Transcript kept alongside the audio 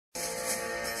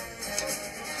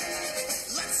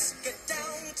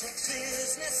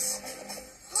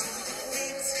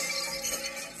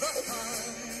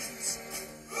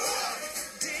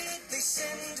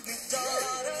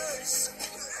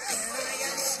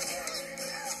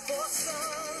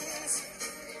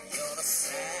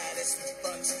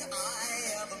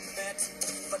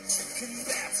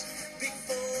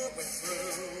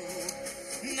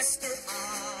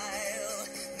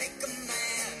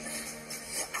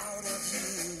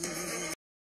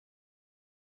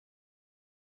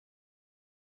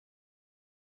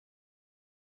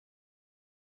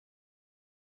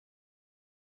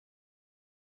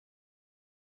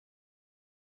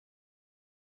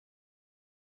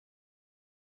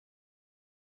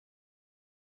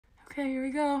Okay, here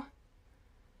we go.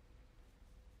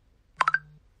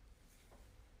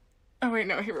 Oh wait,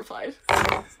 no, he replied.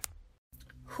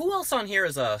 Who else on here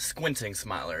is a squinting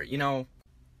smiler? You know,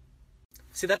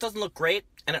 see, that doesn't look great,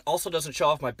 and it also doesn't show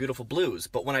off my beautiful blues,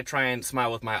 but when I try and smile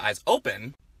with my eyes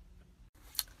open,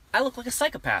 I look like a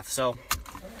psychopath, so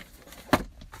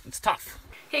it's tough.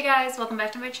 Hey guys, welcome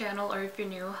back to my channel, or if you're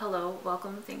new, hello,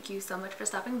 welcome, thank you so much for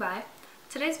stopping by.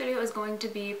 Today's video is going to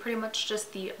be pretty much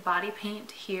just the body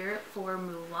paint here for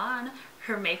Mulan.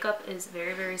 Her makeup is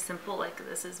very, very simple. Like,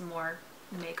 this is more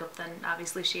makeup than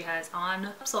obviously she has on.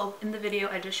 So in the video,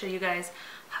 I just show you guys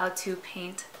how to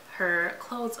paint her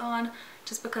clothes on,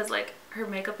 just because like her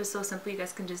makeup is so simple, you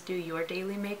guys can just do your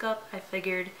daily makeup. I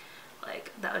figured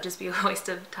like that would just be a waste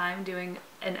of time doing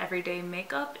an everyday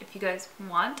makeup. If you guys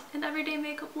want an everyday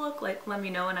makeup look, like let me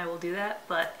know and I will do that,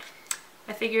 but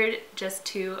I figured just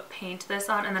to paint this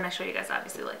on, and then I show you guys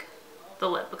obviously like the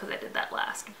lip because I did that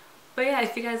last. But yeah,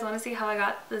 if you guys want to see how I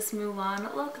got this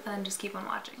Mulan look, then just keep on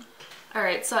watching.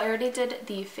 Alright, so I already did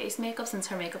the face makeup since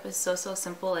her makeup is so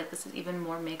simple. Like, this is even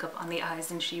more makeup on the eyes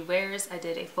than she wears. I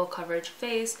did a full coverage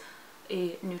face,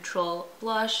 a neutral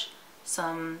blush,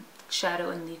 some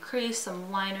shadow in the crease,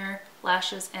 some liner,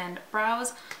 lashes, and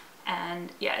brows. And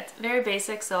yeah, it's very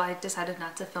basic, so I decided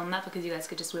not to film that because you guys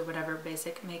could just wear whatever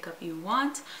basic makeup you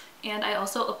want. And I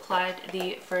also applied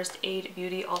the First Aid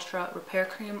Beauty Ultra Repair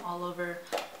Cream all over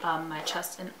my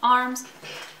chest and arms.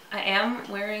 I am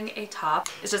wearing a top.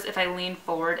 It's just if I lean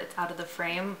forward, it's out of the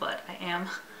frame, but I am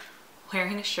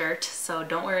wearing a shirt, so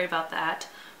don't worry about that.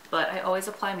 But I always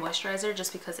apply moisturizer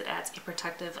just because it adds a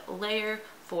protective layer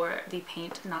for the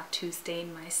paint not to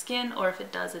stain my skin, or if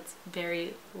it does, it's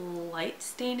very light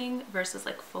staining versus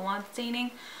like full-on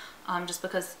staining, just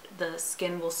because the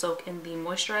skin will soak in the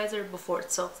moisturizer before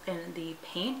it soaks in the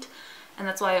paint. And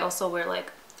that's why I also wear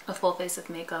like a full face of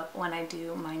makeup when I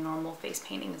do my normal face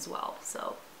painting as well,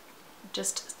 so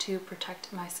just to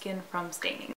protect my skin from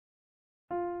staining.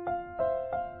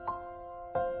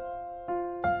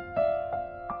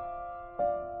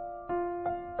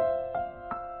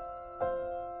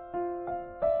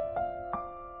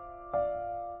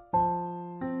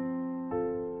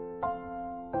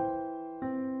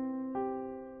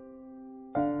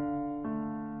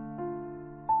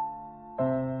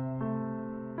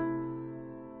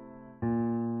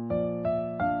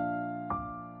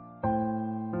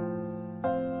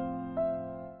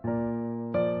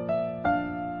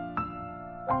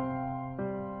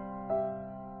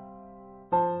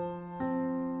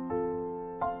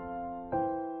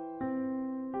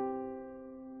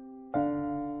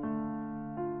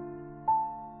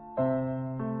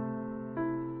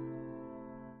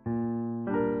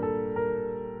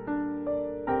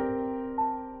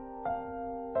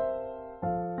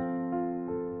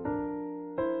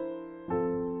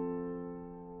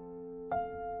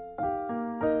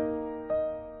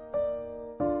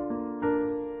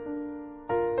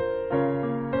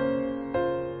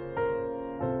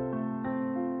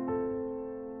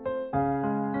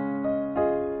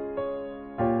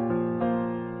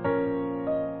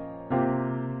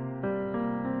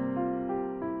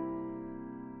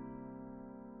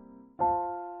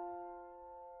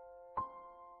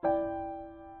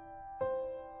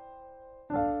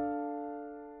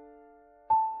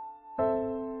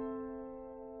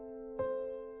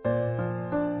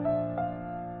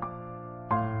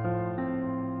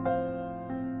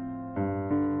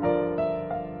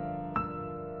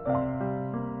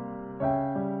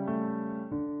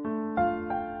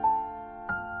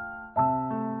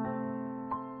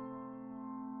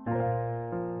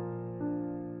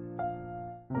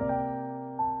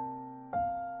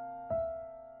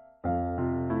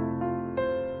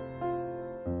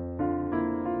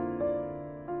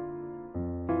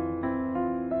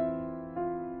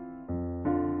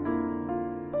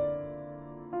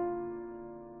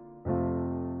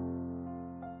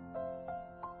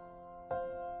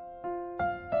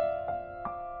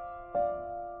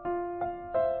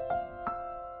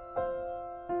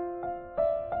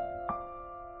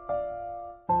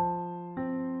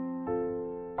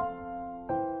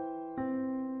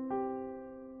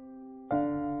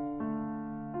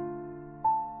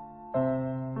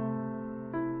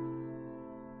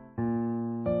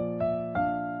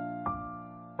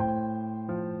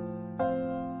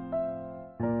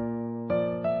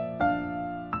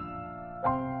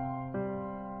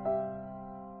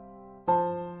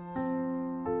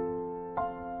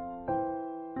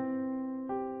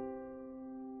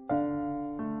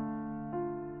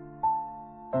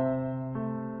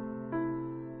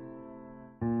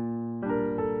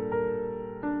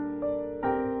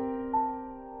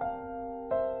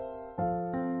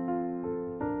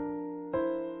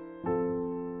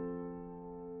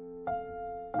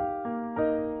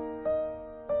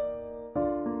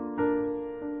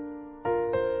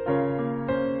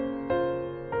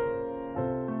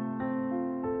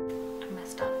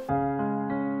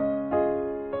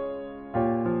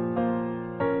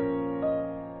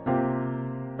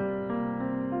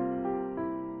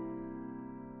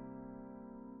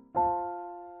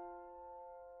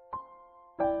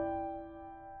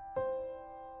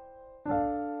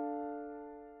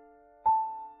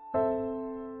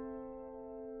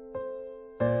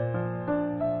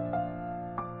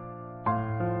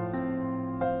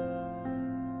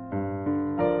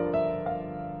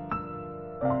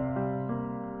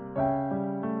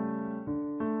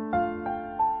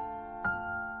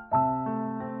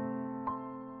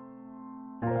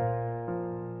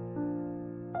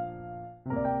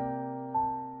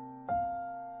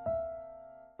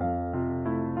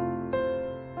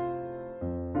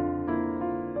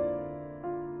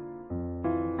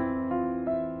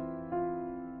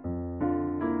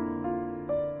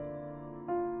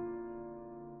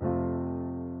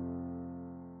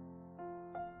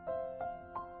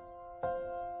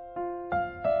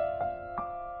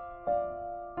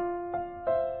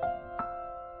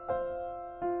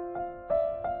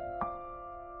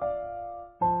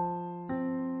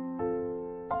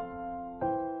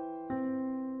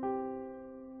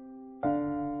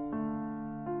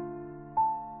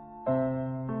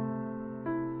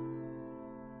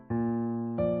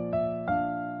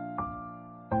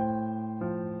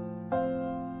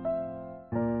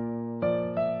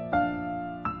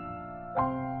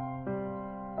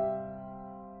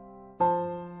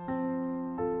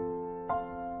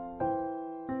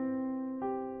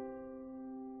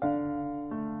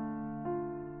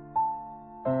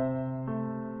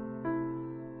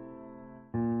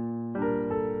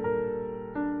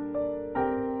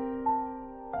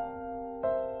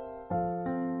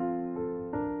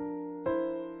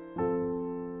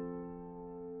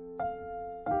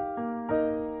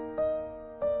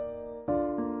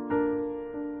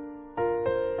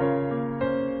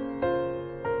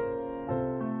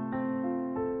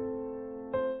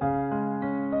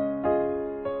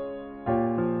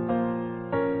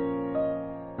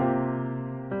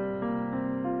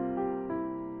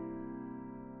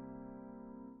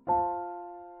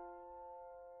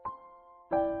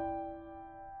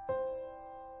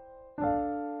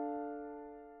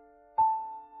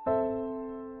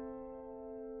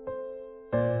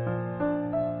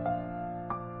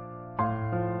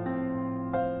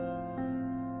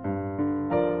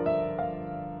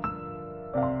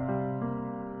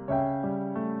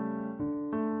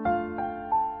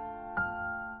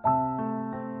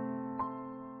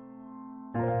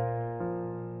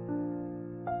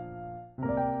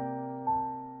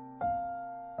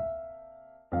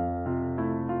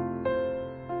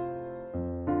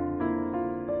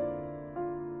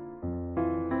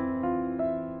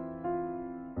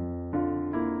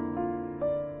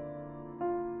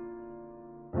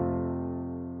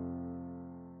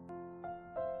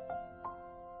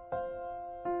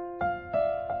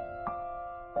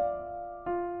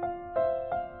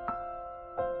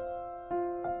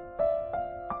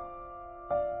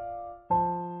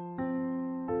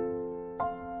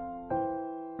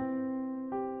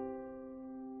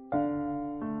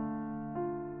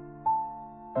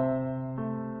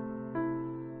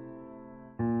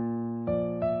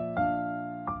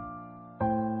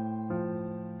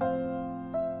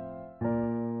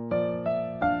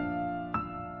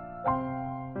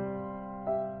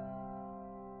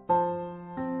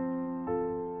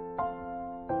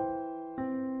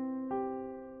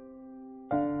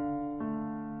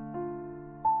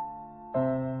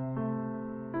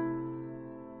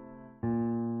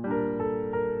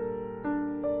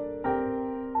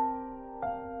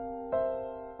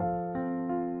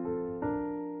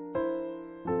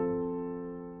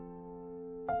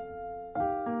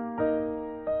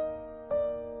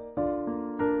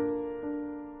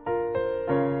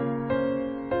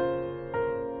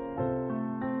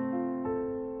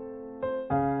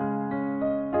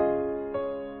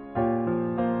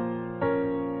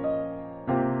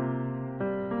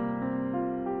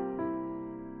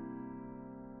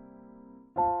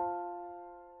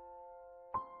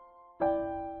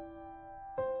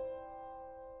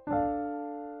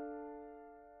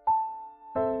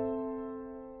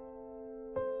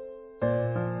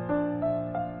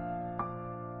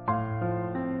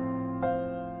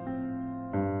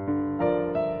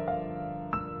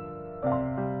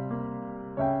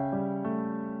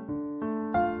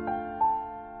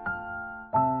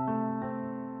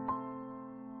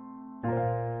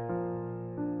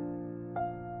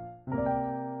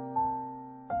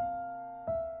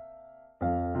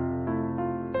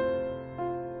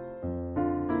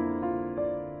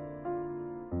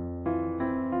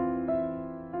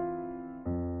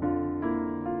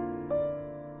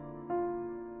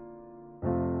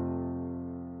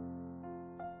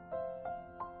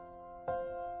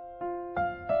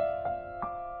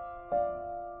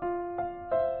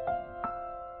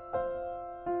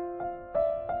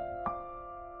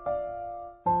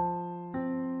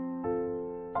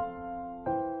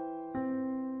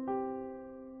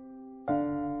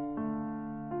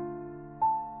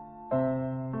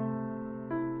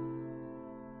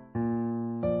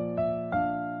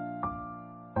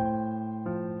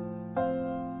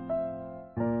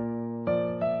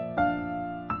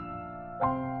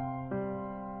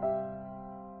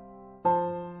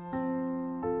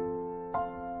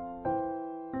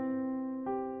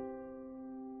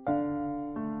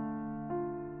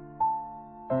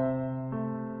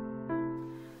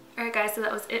 guys, so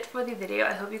that was it for the video.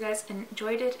 I hope you guys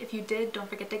enjoyed it. If you did, don't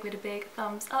forget to give it a big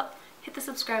thumbs up. Hit the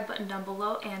subscribe button down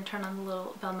below and turn on the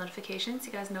little bell notifications so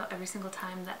you guys know every single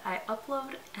time that I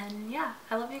upload. And yeah,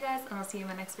 I love you guys, and I'll see you in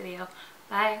my next video.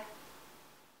 Bye!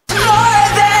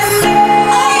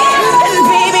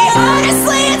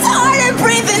 Honestly, it's harder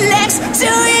breathing next to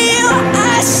you.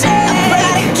 I should put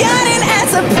a gun in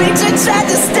as a preacher tried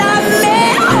to